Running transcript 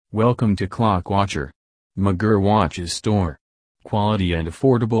Welcome to Clockwatcher. Megir Watches Store. Quality and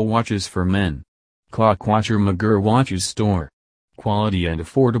affordable watches for men. Clockwatcher Megir Watches Store. Quality and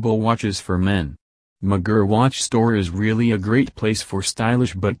affordable watches for men. Megir Watch Store is really a great place for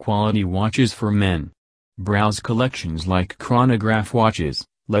stylish but quality watches for men. Browse collections like chronograph watches,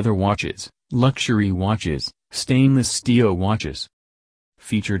 leather watches, luxury watches, stainless steel watches.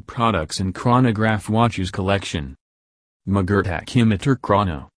 Featured products in chronograph watches collection. Megir Tachymeter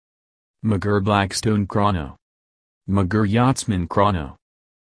Chrono. Megir Blackstone Chrono. Megir Yachtsman Chrono.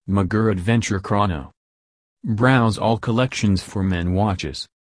 Megir Adventure Chrono. Browse all collections for men watches.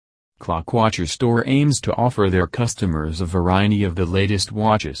 Clockwatcher Store aims to offer their customers a variety of the latest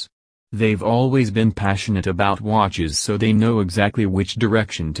watches. They've always been passionate about watches, so they know exactly which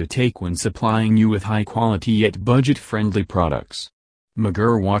direction to take when supplying you with high-quality yet budget-friendly products.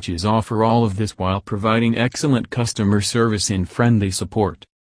 Megir Watches offer all of this while providing excellent customer service and friendly support.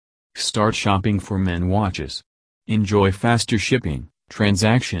 Start shopping for men watches. Enjoy faster shipping,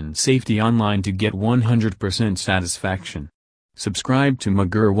 transaction safety online to get 100% satisfaction. Subscribe to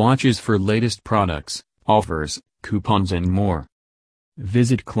Megir Watches for latest products, offers, coupons and more.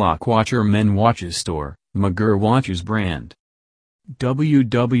 Visit Clockwatcher Men Watches Store, Megir Watches brand.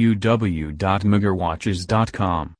 www.megirwatches.com